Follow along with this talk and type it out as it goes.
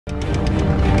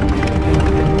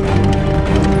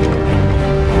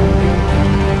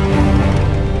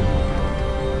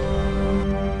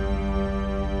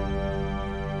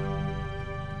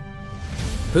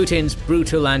Putin's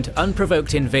brutal and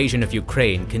unprovoked invasion of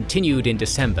Ukraine continued in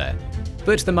December,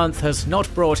 but the month has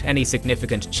not brought any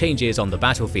significant changes on the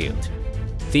battlefield.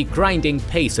 The grinding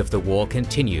pace of the war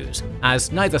continues,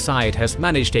 as neither side has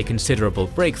managed a considerable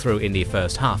breakthrough in the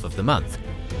first half of the month.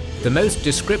 The most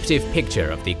descriptive picture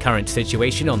of the current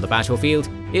situation on the battlefield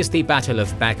is the Battle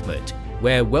of Bakhmut,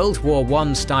 where World War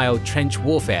I-style trench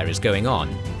warfare is going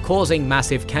on, causing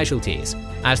massive casualties,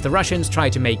 as the Russians try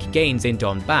to make gains in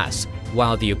Donbass,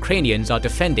 while the Ukrainians are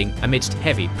defending amidst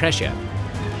heavy pressure.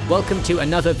 Welcome to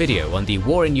another video on the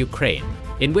war in Ukraine,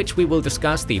 in which we will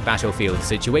discuss the battlefield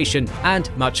situation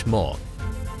and much more.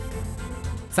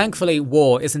 Thankfully,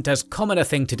 war isn't as common a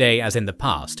thing today as in the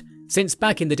past, since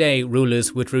back in the day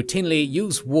rulers would routinely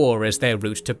use war as their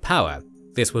route to power.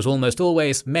 This was almost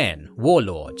always men,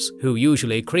 warlords, who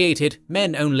usually created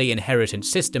men-only inheritance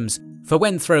systems for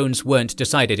when thrones weren't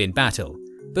decided in battle.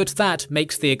 But that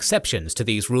makes the exceptions to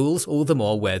these rules all the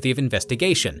more worthy of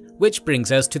investigation, which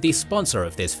brings us to the sponsor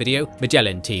of this video,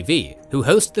 Magellan TV, who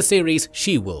host the series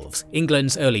She-Wolves,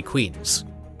 England's Early Queens.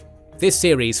 This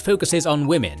series focuses on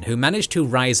women who manage to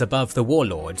rise above the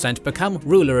warlords and become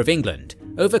ruler of England,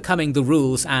 overcoming the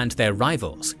rules and their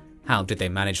rivals. How did they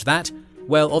manage that?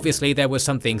 Well, obviously there was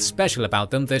something special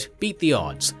about them that beat the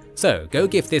odds, so go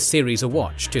give this series a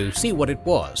watch to see what it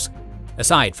was.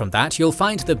 Aside from that, you'll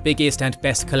find the biggest and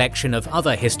best collection of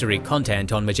other history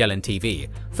content on Magellan TV,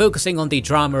 focusing on the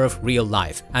drama of real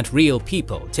life and real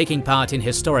people taking part in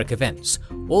historic events,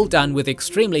 all done with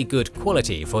extremely good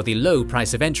quality for the low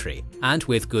price of entry, and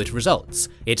with good results.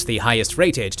 It's the highest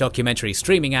rated documentary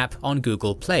streaming app on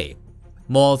Google Play.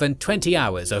 More than 20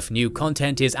 hours of new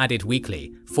content is added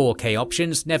weekly, 4K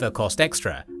options never cost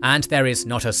extra, and there is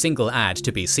not a single ad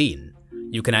to be seen.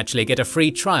 You can actually get a free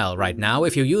trial right now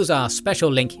if you use our special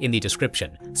link in the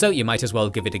description, so you might as well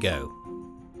give it a go.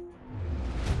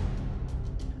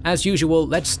 As usual,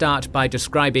 let's start by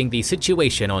describing the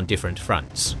situation on different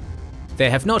fronts. There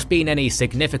have not been any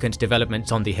significant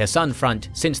developments on the Kherson front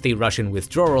since the Russian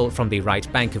withdrawal from the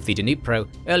right bank of the Dnipro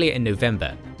earlier in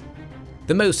November.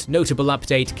 The most notable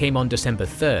update came on December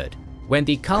 3rd, when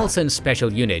the Carlson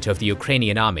Special Unit of the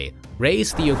Ukrainian Army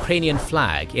raised the Ukrainian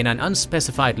flag in an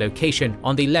unspecified location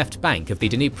on the left bank of the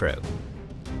Dnipro.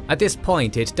 At this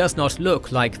point, it does not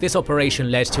look like this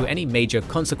operation led to any major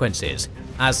consequences,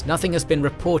 as nothing has been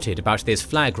reported about this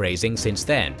flag raising since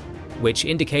then, which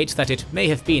indicates that it may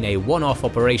have been a one-off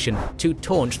operation to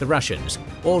taunt the Russians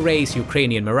or raise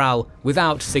Ukrainian morale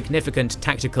without significant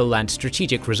tactical and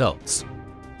strategic results.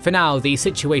 For now, the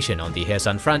situation on the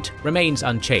Kherson front remains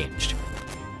unchanged.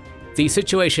 The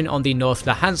situation on the North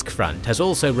Luhansk front has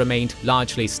also remained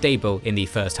largely stable in the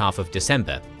first half of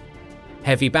December.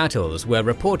 Heavy battles were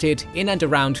reported in and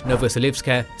around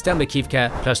Novoselivska,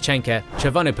 Stelmakivka, Ploschenka,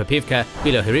 Chervonopopivka,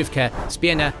 Bilohorivka,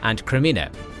 Spiena and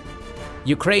Kremina.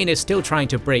 Ukraine is still trying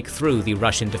to break through the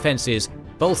Russian defences,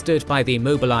 bolstered by the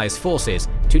mobilized forces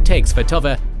to take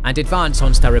Svatova and advance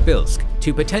on Starobilsk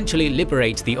to potentially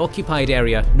liberate the occupied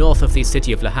area north of the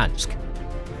city of Luhansk.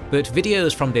 But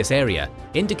videos from this area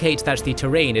indicate that the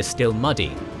terrain is still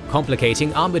muddy,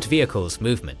 complicating armoured vehicles'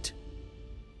 movement.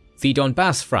 The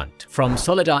Donbass front, from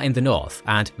Soledar in the north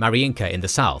and Mariinka in the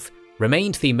south,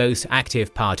 remained the most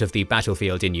active part of the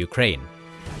battlefield in Ukraine.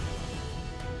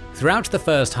 Throughout the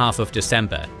first half of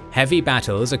December, heavy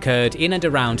battles occurred in and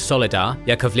around Soledar,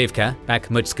 Yakovlivka,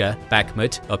 Bakhmutska,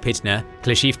 Bakhmut, Opitna,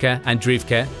 Klishivka,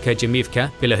 Andrivka,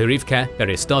 Kerjimivka, Bilohorivka,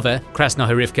 Berestova,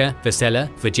 Krasnohorivka, Vesela,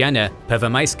 Vodiana,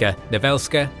 Pervomaiska,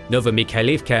 Nevelska,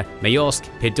 Novomikhailivka, Mayorsk,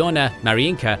 Pidona,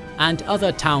 Mariinka, and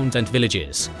other towns and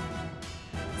villages.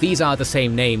 These are the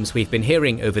same names we've been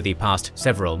hearing over the past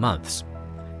several months.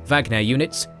 Wagner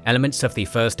units, elements of the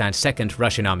 1st and 2nd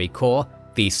Russian Army Corps,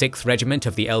 the 6th Regiment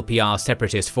of the LPR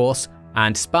Separatist Force,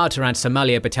 and Sparta and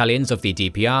Somalia battalions of the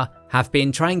DPR have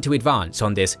been trying to advance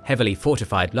on this heavily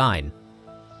fortified line.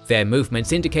 Their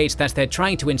movements indicate that they're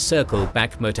trying to encircle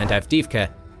Bakhmut and Avdiivka,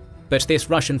 but this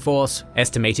Russian force,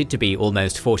 estimated to be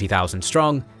almost 40,000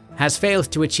 strong, has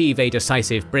failed to achieve a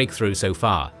decisive breakthrough so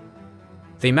far.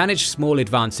 They managed small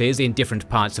advances in different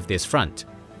parts of this front.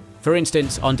 For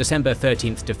instance, on December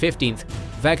 13th to 15th,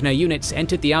 Wagner units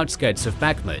entered the outskirts of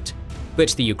Bakhmut,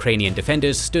 but the Ukrainian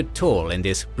defenders stood tall in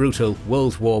this brutal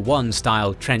World War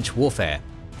I-style trench warfare.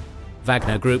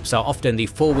 Wagner groups are often the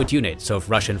forward units of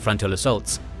Russian frontal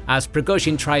assaults, as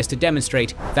Prigozhin tries to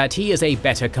demonstrate that he is a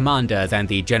better commander than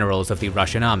the generals of the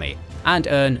Russian army, and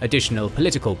earn additional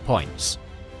political points.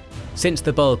 Since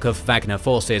the bulk of Wagner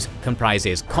forces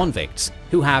comprises convicts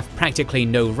who have practically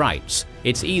no rights,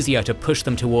 it's easier to push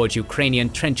them towards Ukrainian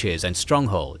trenches and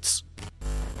strongholds.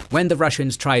 When the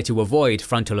Russians try to avoid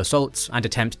frontal assaults and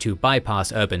attempt to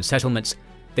bypass urban settlements,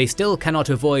 they still cannot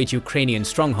avoid Ukrainian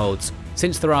strongholds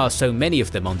since there are so many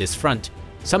of them on this front,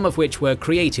 some of which were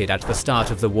created at the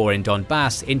start of the war in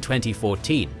Donbass in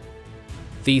 2014.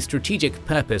 The strategic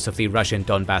purpose of the Russian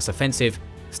Donbass offensive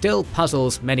still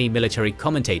puzzles many military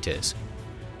commentators.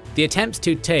 The attempts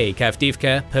to take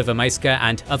Avdiivka, Pervomaiska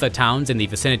and other towns in the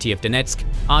vicinity of Donetsk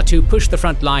are to push the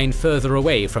front line further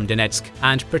away from Donetsk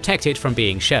and protect it from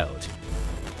being shelled.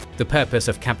 The purpose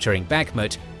of capturing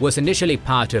Bakhmut was initially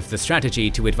part of the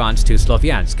strategy to advance to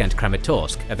Slovyansk and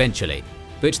Kramatorsk eventually,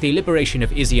 but the liberation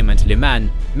of Izium and Liman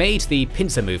made the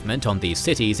pincer movement on these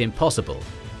cities impossible,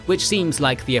 which seems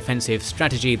like the offensive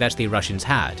strategy that the Russians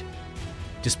had.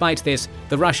 Despite this,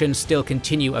 the Russians still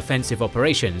continue offensive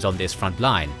operations on this front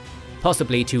line,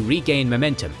 possibly to regain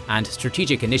momentum and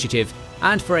strategic initiative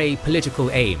and for a political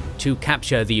aim to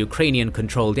capture the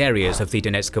Ukrainian-controlled areas of the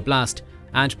Donetsk Oblast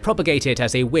and propagate it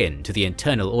as a win to the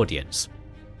internal audience.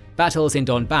 Battles in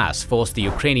Donbass forced the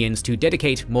Ukrainians to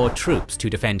dedicate more troops to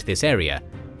defend this area,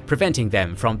 preventing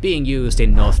them from being used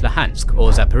in North Luhansk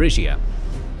or Zaporizhia.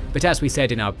 But as we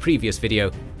said in our previous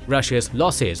video, Russia's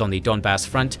losses on the Donbass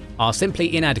front are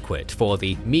simply inadequate for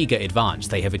the meager advance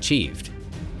they have achieved.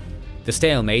 The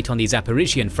stalemate on the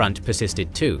Zaporizhian front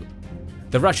persisted too.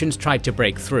 The Russians tried to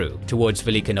break through towards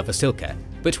Velika Novosilka,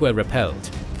 but were repelled.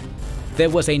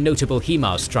 There was a notable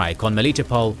HIMARS strike on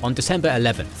Melitopol on December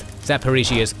 11th,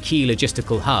 Zaporizhia's key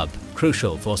logistical hub,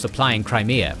 crucial for supplying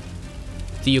Crimea.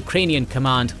 The Ukrainian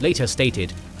command later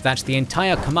stated that the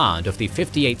entire command of the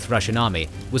 58th Russian Army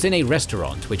was in a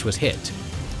restaurant which was hit.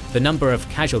 The number of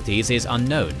casualties is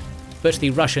unknown, but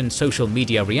the Russian social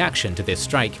media reaction to this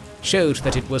strike showed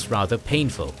that it was rather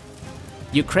painful.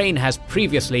 Ukraine has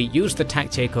previously used the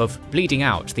tactic of bleeding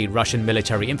out the Russian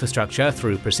military infrastructure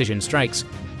through precision strikes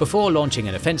before launching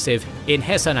an offensive in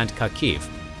Kherson and Kharkiv.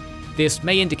 This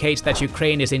may indicate that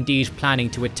Ukraine is indeed planning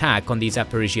to attack on the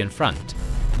Zaporizhian front,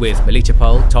 with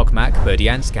Melitopol, Tokmak,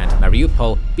 Berdyansk and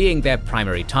Mariupol being their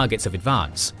primary targets of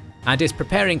advance, and is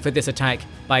preparing for this attack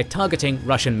by targeting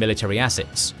Russian military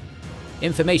assets.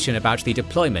 Information about the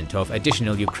deployment of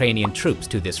additional Ukrainian troops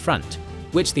to this front,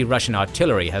 which the Russian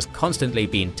artillery has constantly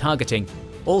been targeting,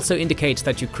 also indicates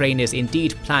that Ukraine is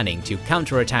indeed planning to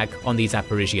counterattack on the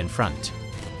Zaporizhian front.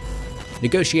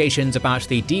 Negotiations about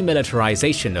the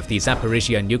demilitarization of the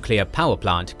Zaporizhia nuclear power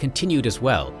plant continued as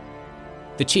well.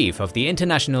 The chief of the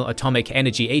International Atomic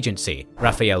Energy Agency,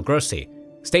 Rafael Grossi,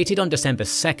 stated on December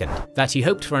 2nd that he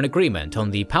hoped for an agreement on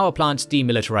the power plant's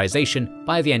demilitarization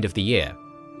by the end of the year.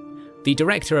 The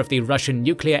director of the Russian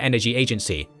Nuclear Energy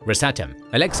Agency, Rosatom,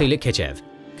 Alexei Likhachev,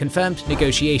 confirmed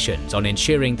negotiations on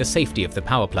ensuring the safety of the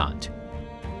power plant.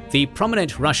 The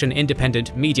prominent Russian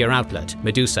independent media outlet,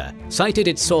 Medusa, cited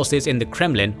its sources in the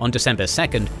Kremlin on December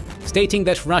 2nd, stating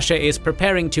that Russia is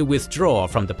preparing to withdraw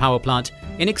from the power plant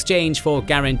in exchange for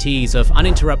guarantees of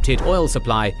uninterrupted oil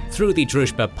supply through the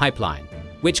Druzhba pipeline,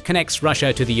 which connects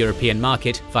Russia to the European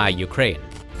market via Ukraine.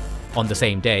 On the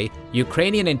same day,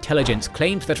 Ukrainian intelligence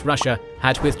claimed that Russia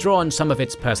had withdrawn some of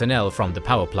its personnel from the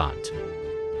power plant.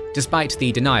 Despite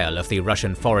the denial of the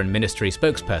Russian Foreign Ministry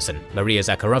spokesperson, Maria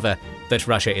Zakharova, that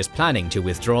Russia is planning to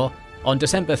withdraw, on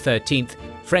December 13th,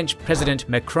 French President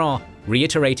Macron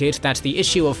reiterated that the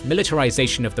issue of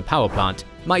militarization of the power plant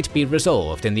might be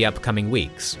resolved in the upcoming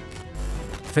weeks.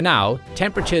 For now,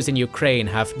 temperatures in Ukraine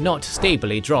have not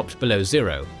stably dropped below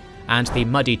zero, and the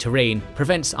muddy terrain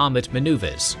prevents armored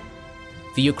maneuvers.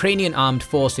 The Ukrainian Armed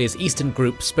Forces Eastern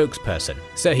Group spokesperson,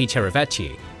 Serhiy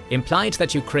Cherevati, implied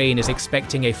that Ukraine is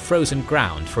expecting a frozen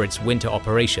ground for its winter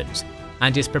operations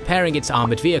and is preparing its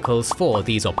armored vehicles for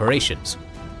these operations.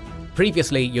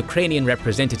 Previously, Ukrainian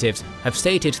representatives have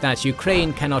stated that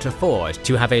Ukraine cannot afford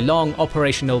to have a long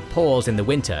operational pause in the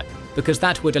winter because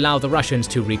that would allow the Russians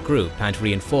to regroup and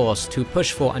reinforce to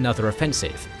push for another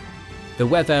offensive. The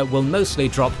weather will mostly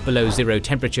drop below zero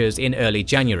temperatures in early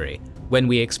January, when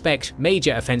we expect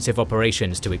major offensive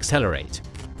operations to accelerate.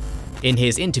 In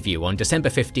his interview on December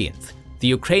 15th, the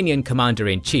Ukrainian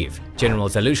Commander-in-Chief, General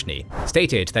Zaluzhny,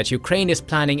 stated that Ukraine is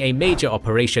planning a major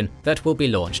operation that will be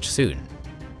launched soon.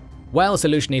 While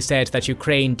Zaluzhny said that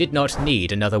Ukraine did not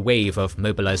need another wave of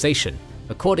mobilization,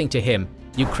 according to him,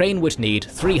 Ukraine would need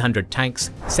 300 tanks,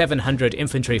 700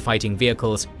 infantry fighting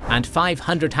vehicles, and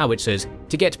 500 howitzers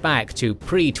to get back to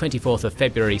pre-24th of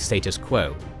February status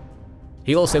quo.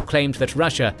 He also claimed that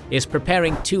Russia is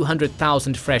preparing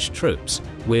 200,000 fresh troops,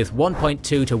 with 1.2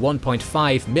 to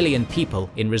 1.5 million people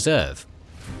in reserve.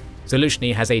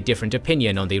 Zaluzhny has a different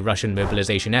opinion on the Russian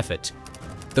mobilization effort.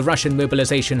 The Russian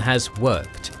mobilization has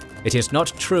worked. It is not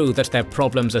true that their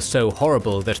problems are so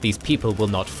horrible that these people will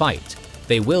not fight.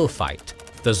 They will fight.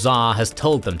 The Tsar has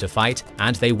told them to fight,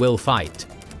 and they will fight.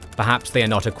 Perhaps they are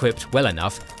not equipped well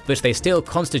enough, but they still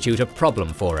constitute a problem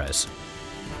for us.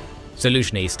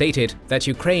 Zaluzhny stated that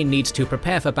Ukraine needs to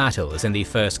prepare for battles in the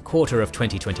first quarter of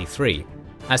 2023,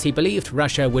 as he believed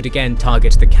Russia would again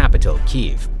target the capital,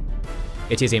 Kyiv.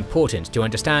 It is important to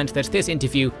understand that this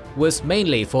interview was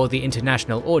mainly for the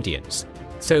international audience,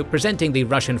 so presenting the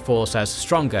Russian force as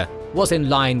stronger was in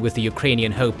line with the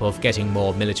Ukrainian hope of getting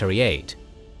more military aid.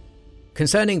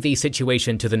 Concerning the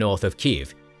situation to the north of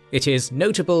Kyiv, it is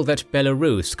notable that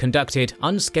Belarus conducted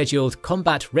unscheduled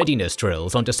combat readiness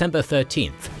drills on December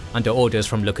 13th under orders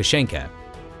from Lukashenko.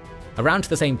 Around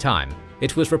the same time,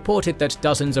 it was reported that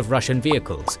dozens of Russian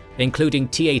vehicles, including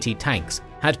T-80 tanks,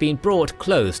 had been brought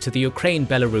close to the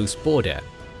Ukraine-Belarus border.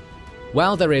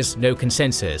 While there is no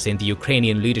consensus in the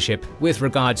Ukrainian leadership with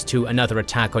regards to another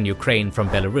attack on Ukraine from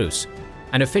Belarus,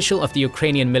 an official of the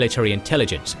Ukrainian military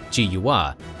intelligence,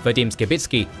 GUR, Vadim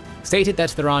Skibitsky, stated that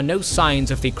there are no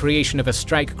signs of the creation of a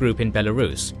strike group in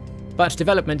Belarus, but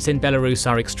developments in Belarus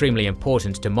are extremely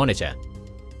important to monitor.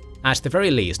 At the very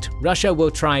least, Russia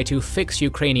will try to fix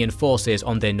Ukrainian forces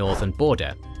on their northern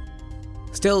border.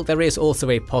 Still, there is also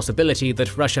a possibility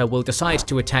that Russia will decide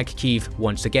to attack Kyiv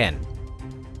once again.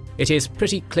 It is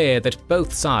pretty clear that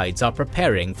both sides are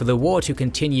preparing for the war to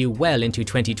continue well into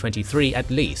 2023 at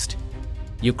least.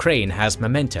 Ukraine has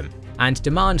momentum and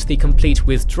demands the complete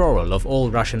withdrawal of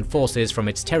all Russian forces from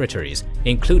its territories,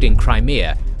 including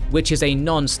Crimea, which is a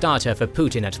non-starter for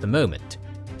Putin at the moment.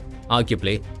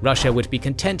 Arguably, Russia would be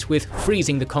content with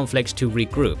freezing the conflict to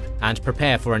regroup and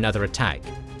prepare for another attack,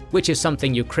 which is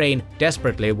something Ukraine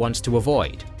desperately wants to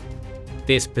avoid.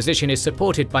 This position is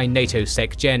supported by NATO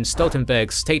Sec-Gen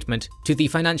Stoltenberg's statement to the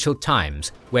Financial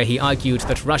Times, where he argued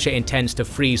that Russia intends to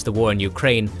freeze the war in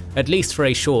Ukraine, at least for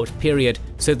a short period,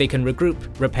 so they can regroup,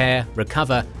 repair,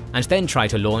 recover, and then try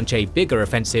to launch a bigger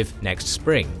offensive next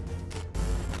spring.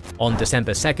 On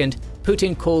December 2nd,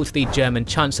 Putin called the German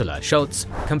Chancellor Scholz,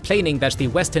 complaining that the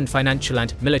Western financial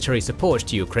and military support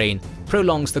to Ukraine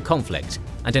prolongs the conflict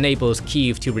and enables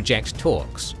Kyiv to reject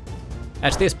talks.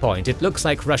 At this point, it looks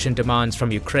like Russian demands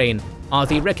from Ukraine are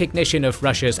the recognition of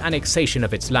Russia's annexation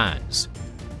of its lands.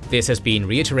 This has been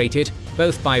reiterated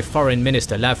both by Foreign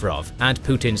Minister Lavrov and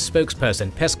Putin's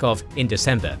spokesperson Peskov in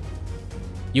December.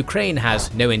 Ukraine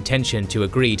has no intention to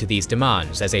agree to these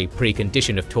demands as a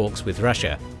precondition of talks with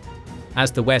Russia.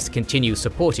 As the West continues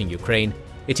supporting Ukraine,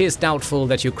 it is doubtful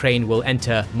that Ukraine will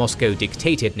enter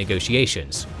Moscow-dictated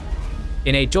negotiations.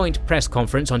 In a joint press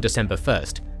conference on December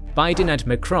 1st, Biden and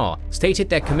Macron stated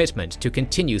their commitment to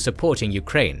continue supporting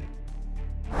Ukraine.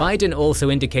 Biden also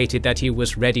indicated that he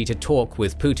was ready to talk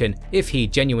with Putin if he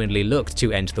genuinely looked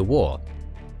to end the war.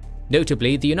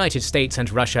 Notably, the United States and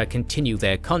Russia continue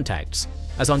their contacts,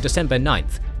 as on December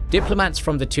 9th, diplomats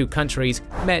from the two countries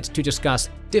met to discuss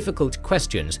difficult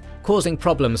questions causing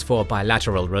problems for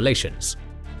bilateral relations.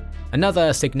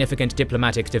 Another significant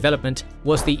diplomatic development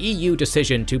was the EU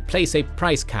decision to place a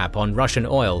price cap on Russian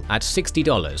oil at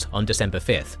 $60 on December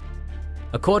 5th.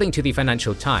 According to the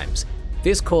Financial Times,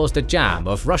 this caused a jam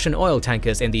of Russian oil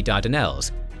tankers in the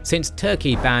Dardanelles, since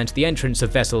Turkey banned the entrance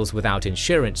of vessels without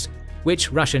insurance,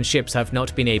 which Russian ships have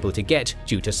not been able to get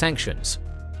due to sanctions.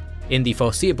 In the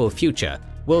foreseeable future,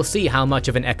 we'll see how much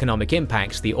of an economic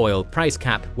impact the oil price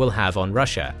cap will have on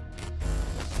Russia.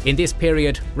 In this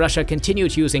period, Russia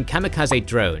continued using kamikaze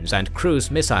drones and cruise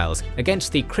missiles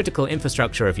against the critical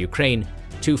infrastructure of Ukraine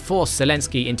to force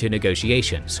Zelensky into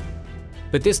negotiations.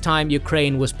 But this time,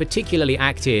 Ukraine was particularly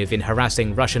active in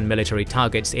harassing Russian military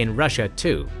targets in Russia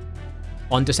too.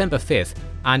 On December 5th,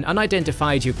 an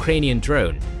unidentified Ukrainian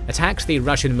drone attacked the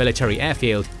Russian military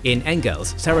airfield in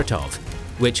Engels, Saratov,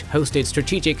 which hosted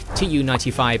strategic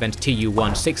Tu-95 and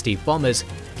Tu-160 bombers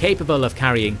capable of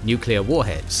carrying nuclear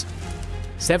warheads.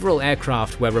 Several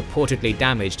aircraft were reportedly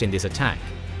damaged in this attack.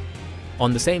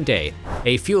 On the same day,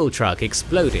 a fuel truck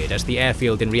exploded at the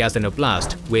airfield in Ryazan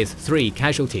Oblast with 3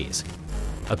 casualties.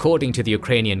 According to the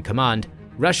Ukrainian command,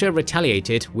 Russia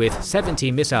retaliated with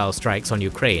 70 missile strikes on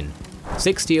Ukraine,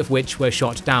 60 of which were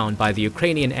shot down by the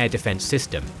Ukrainian air defense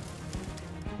system.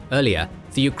 Earlier,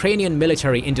 the Ukrainian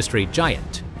military industry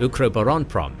giant,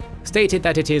 Ukroboronprom, stated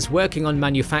that it is working on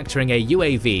manufacturing a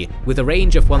UAV with a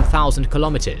range of 1,000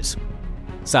 kilometers.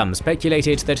 Some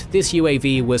speculated that this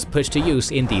UAV was put to use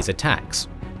in these attacks.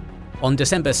 On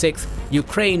December 6th,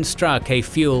 Ukraine struck a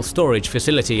fuel storage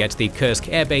facility at the Kursk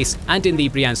airbase and in the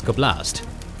Bryansk Oblast.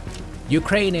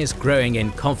 Ukraine is growing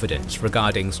in confidence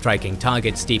regarding striking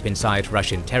targets deep inside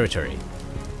Russian territory.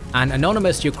 An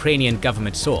anonymous Ukrainian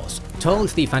government source told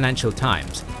the Financial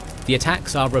Times, "The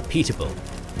attacks are repeatable.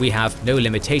 We have no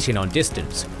limitation on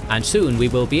distance, and soon we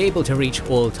will be able to reach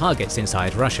all targets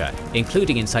inside Russia,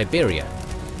 including in Siberia.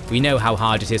 We know how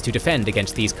hard it is to defend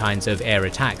against these kinds of air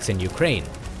attacks in Ukraine.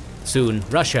 Soon,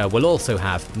 Russia will also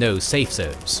have no safe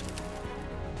zones.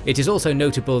 It is also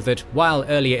notable that while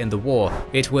earlier in the war,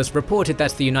 it was reported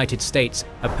that the United States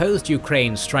opposed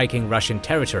Ukraine striking Russian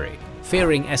territory,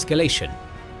 fearing escalation.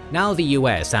 Now the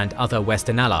US and other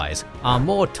Western allies are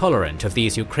more tolerant of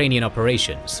these Ukrainian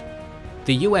operations.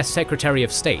 The US Secretary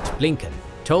of State, Blinken,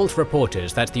 told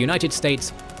reporters that the United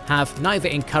States have neither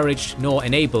encouraged nor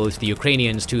enabled the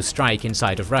Ukrainians to strike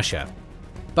inside of Russia,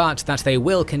 but that they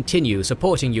will continue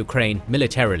supporting Ukraine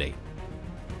militarily.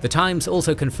 The Times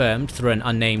also confirmed through an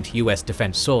unnamed US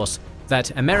defense source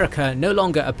that America no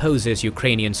longer opposes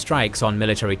Ukrainian strikes on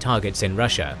military targets in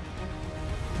Russia.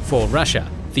 For Russia,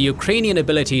 the Ukrainian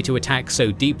ability to attack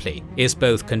so deeply is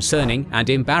both concerning and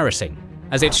embarrassing,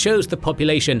 as it shows the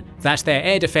population that their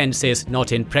air defense is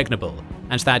not impregnable,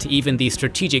 and that even the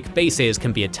strategic bases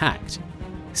can be attacked.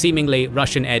 Seemingly,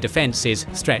 Russian air defense is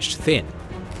stretched thin.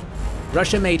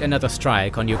 Russia made another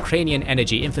strike on Ukrainian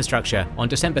energy infrastructure on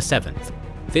December 7th,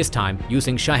 this time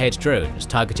using Shahed drones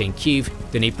targeting Kyiv,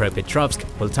 Dnipropetrovsk,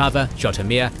 Poltava,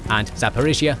 Zhytomyr, and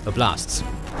Zaporizhia oblasts.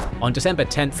 On December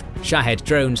 10th, Shahed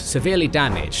drones severely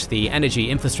damaged the energy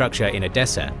infrastructure in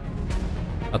Odessa.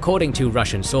 According to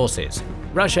Russian sources,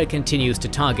 Russia continues to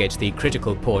target the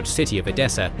critical port city of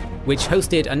Odessa, which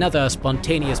hosted another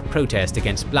spontaneous protest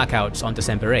against blackouts on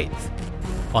December 8th.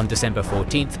 On December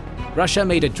 14th, Russia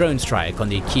made a drone strike on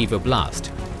the Kyiv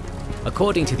Oblast.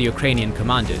 According to the Ukrainian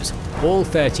commanders, all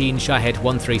 13 Shahed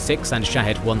 136 and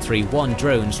Shahed 131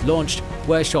 drones launched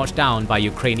were shot down by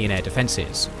Ukrainian air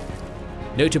defenses.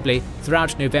 Notably,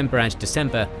 throughout November and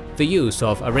December, the use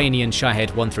of Iranian Shahed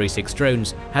 136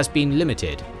 drones has been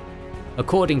limited.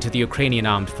 According to the Ukrainian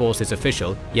Armed Forces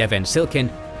official, Yevhen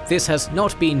Silkin, this has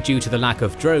not been due to the lack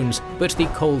of drones, but the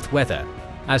cold weather,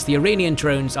 as the Iranian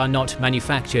drones are not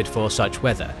manufactured for such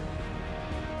weather.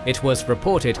 It was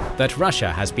reported that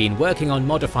Russia has been working on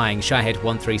modifying Shahed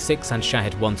 136 and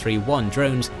Shahed 131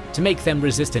 drones to make them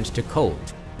resistant to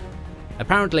cold.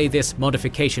 Apparently this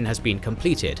modification has been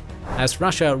completed, as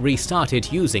Russia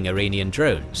restarted using Iranian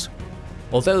drones.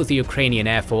 Although the Ukrainian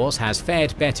Air Force has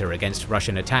fared better against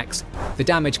Russian attacks, the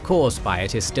damage caused by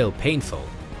it is still painful.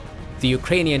 The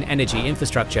Ukrainian energy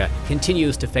infrastructure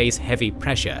continues to face heavy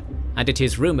pressure, and it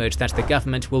is rumored that the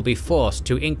government will be forced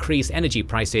to increase energy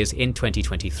prices in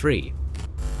 2023.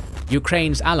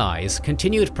 Ukraine's allies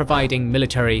continued providing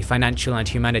military, financial and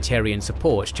humanitarian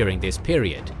support during this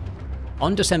period.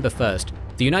 On December 1st,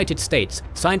 the United States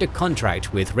signed a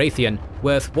contract with Raytheon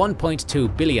worth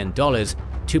 $1.2 billion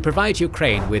to provide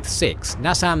Ukraine with 6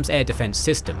 NASAMS air defense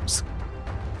systems.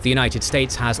 The United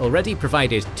States has already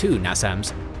provided 2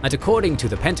 NASAMS, and according to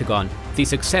the Pentagon, the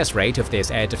success rate of this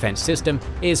air defense system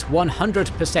is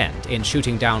 100% in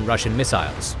shooting down Russian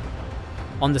missiles.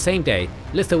 On the same day,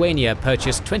 Lithuania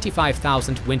purchased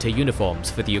 25,000 winter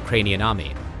uniforms for the Ukrainian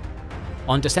army.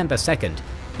 On December 2nd,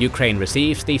 Ukraine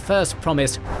received the first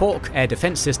promised Hawk air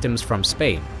defense systems from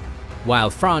Spain, while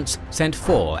France sent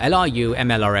 4 LRU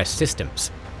MLRS systems.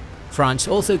 France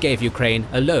also gave Ukraine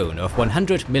a loan of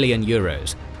 100 million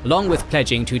euros, along with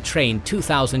pledging to train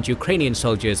 2,000 Ukrainian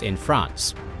soldiers in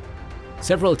France.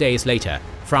 Several days later,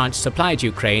 France supplied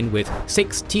Ukraine with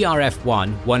 6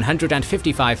 TRF-1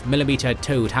 155mm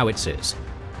towed howitzers.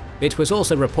 It was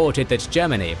also reported that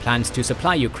Germany plans to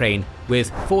supply Ukraine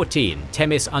with 14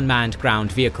 Themis unmanned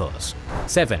ground vehicles,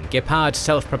 7 Gepard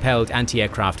self-propelled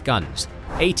anti-aircraft guns,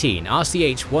 18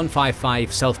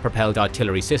 RCH-155 self-propelled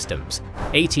artillery systems,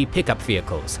 80 pickup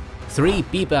vehicles, 3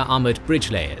 Biber armored bridge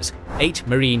layers, 8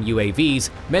 marine UAVs,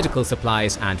 medical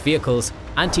supplies and vehicles,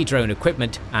 anti-drone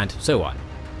equipment, and so on.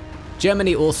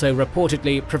 Germany also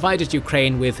reportedly provided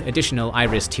Ukraine with additional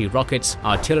Iris-T rockets,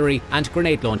 artillery, and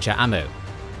grenade launcher ammo.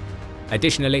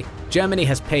 Additionally, Germany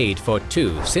has paid for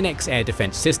 2 Sinex air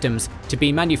defense systems to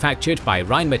be manufactured by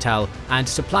Rheinmetall and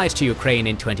supplied to Ukraine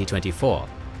in 2024.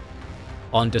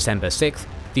 On December 6th,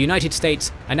 the United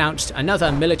States announced another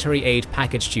military aid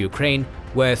package to Ukraine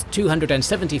worth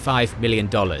 $275 million,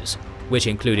 which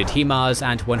included HIMARS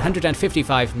and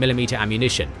 155mm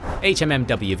ammunition,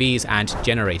 HMMWVs and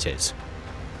generators.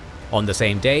 On the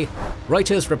same day,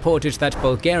 Reuters reported that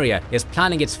Bulgaria is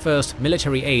planning its first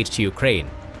military aid to Ukraine,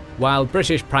 while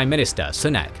British Prime Minister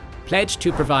Sunak pledged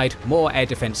to provide more air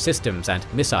defense systems and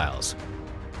missiles.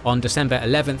 On December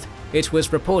 11th, it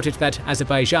was reported that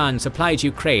Azerbaijan supplied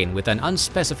Ukraine with an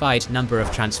unspecified number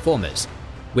of transformers,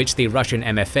 which the Russian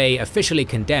MFA officially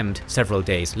condemned several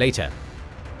days later.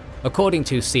 According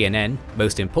to CNN,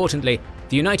 most importantly,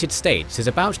 the United States is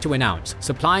about to announce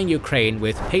supplying Ukraine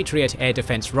with Patriot air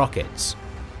defense rockets.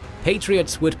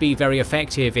 Patriots would be very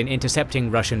effective in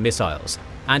intercepting Russian missiles,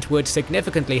 and would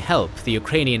significantly help the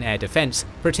Ukrainian air defense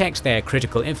protect their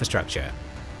critical infrastructure.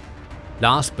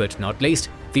 Last but not least,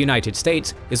 the United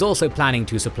States is also planning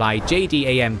to supply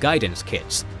JDAM guidance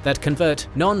kits that convert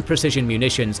non-precision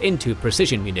munitions into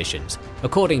precision munitions,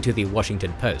 according to the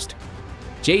Washington Post.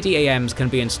 JDAMs can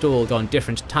be installed on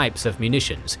different types of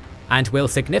munitions, and will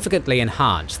significantly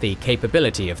enhance the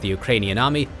capability of the Ukrainian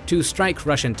army to strike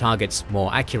Russian targets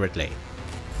more accurately.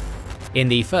 In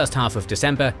the first half of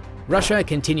December, Russia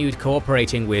continued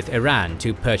cooperating with Iran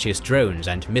to purchase drones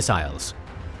and missiles.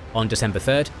 On December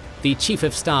 3rd, the Chief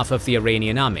of Staff of the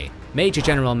Iranian Army, Major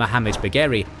General Mohammad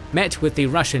Bagheri, met with the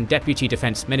Russian Deputy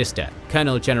Defense Minister,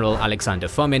 Colonel General Alexander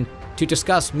Fomin, to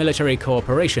discuss military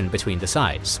cooperation between the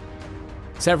sides.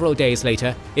 Several days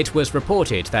later, it was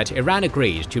reported that Iran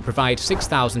agreed to provide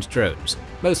 6,000 drones,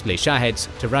 mostly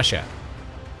Shaheds, to Russia.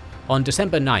 On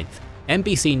December 9th,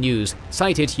 NBC News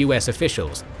cited US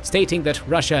officials stating that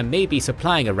Russia may be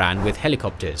supplying Iran with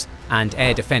helicopters and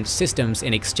air defense systems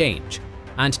in exchange,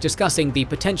 and discussing the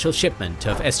potential shipment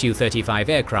of Su-35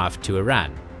 aircraft to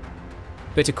Iran.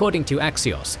 But according to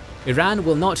Axios, Iran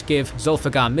will not give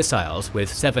Zulfiqar missiles with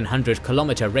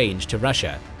 700-kilometer range to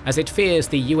Russia, as it fears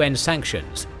the UN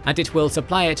sanctions, and it will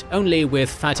supply it only with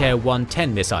Fateh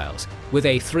 110 missiles, with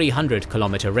a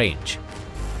 300-kilometer range.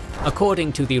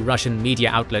 According to the Russian media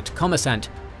outlet Kommersant,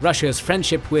 Russia's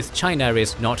friendship with China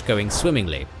is not going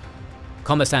swimmingly.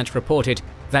 Kommersant reported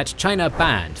that China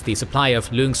banned the supply of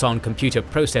Lungsong computer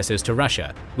processors to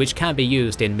Russia, which can be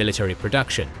used in military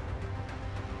production.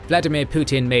 Vladimir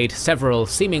Putin made several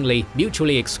seemingly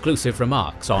mutually exclusive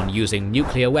remarks on using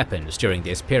nuclear weapons during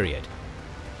this period.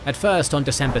 At first, on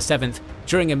December 7th,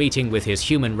 during a meeting with his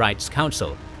Human Rights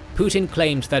Council, Putin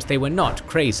claimed that they were not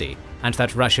crazy and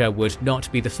that Russia would not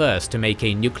be the first to make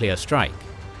a nuclear strike.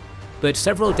 But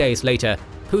several days later,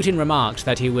 Putin remarked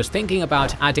that he was thinking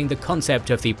about adding the concept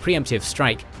of the preemptive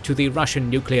strike to the Russian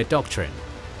nuclear doctrine.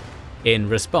 In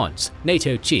response,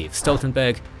 NATO chief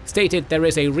Stoltenberg stated there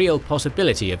is a real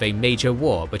possibility of a major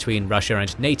war between Russia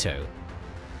and NATO.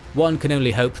 One can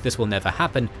only hope this will never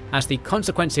happen, as the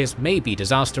consequences may be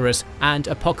disastrous and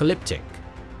apocalyptic.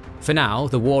 For now,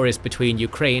 the war is between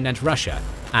Ukraine and Russia,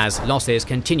 as losses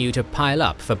continue to pile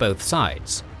up for both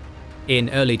sides. In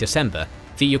early December,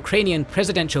 the Ukrainian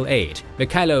presidential aide,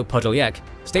 Mikhailo Podolyak,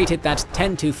 stated that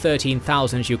 10,000 to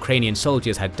 13,000 Ukrainian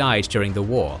soldiers had died during the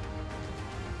war.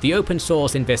 The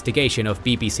open-source investigation of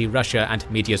BBC Russia and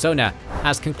Mediazona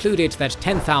has concluded that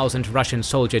 10,000 Russian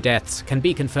soldier deaths can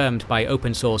be confirmed by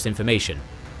open-source information.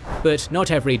 But not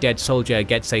every dead soldier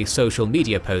gets a social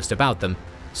media post about them,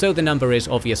 so the number is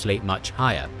obviously much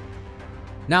higher.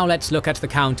 Now let's look at the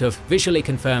count of visually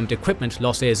confirmed equipment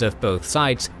losses of both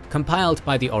sides, compiled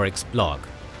by the Oryx blog.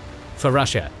 For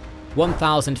Russia,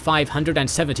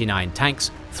 1,579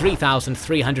 tanks,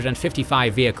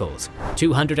 3,355 vehicles,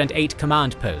 208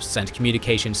 command posts and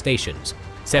communication stations,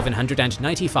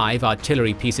 795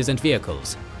 artillery pieces and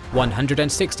vehicles,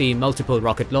 160 multiple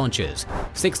rocket launchers,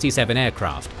 67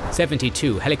 aircraft,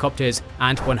 72 helicopters,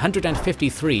 and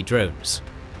 153 drones.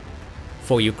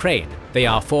 For Ukraine, they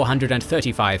are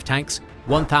 435 tanks,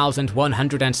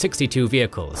 1,162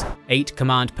 vehicles, 8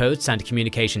 command posts and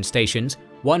communication stations,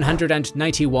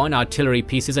 191 artillery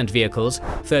pieces and vehicles,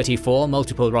 34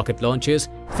 multiple rocket launchers,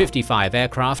 55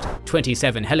 aircraft,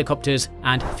 27 helicopters,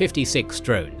 and 56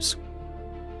 drones.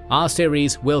 Our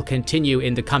series will continue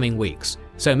in the coming weeks,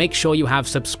 so make sure you have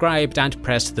subscribed and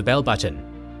pressed the bell button.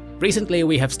 Recently,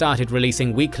 we have started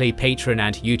releasing weekly Patreon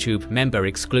and YouTube member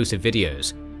exclusive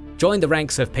videos. Join the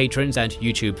ranks of patrons and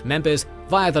YouTube members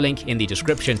via the link in the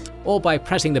description or by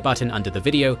pressing the button under the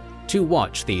video to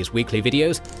watch these weekly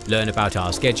videos, learn about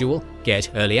our schedule,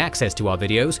 get early access to our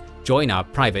videos, join our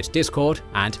private Discord,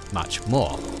 and much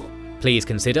more. Please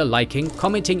consider liking,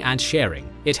 commenting, and sharing.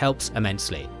 It helps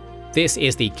immensely. This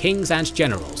is the Kings and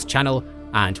Generals channel,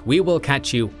 and we will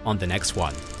catch you on the next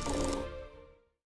one.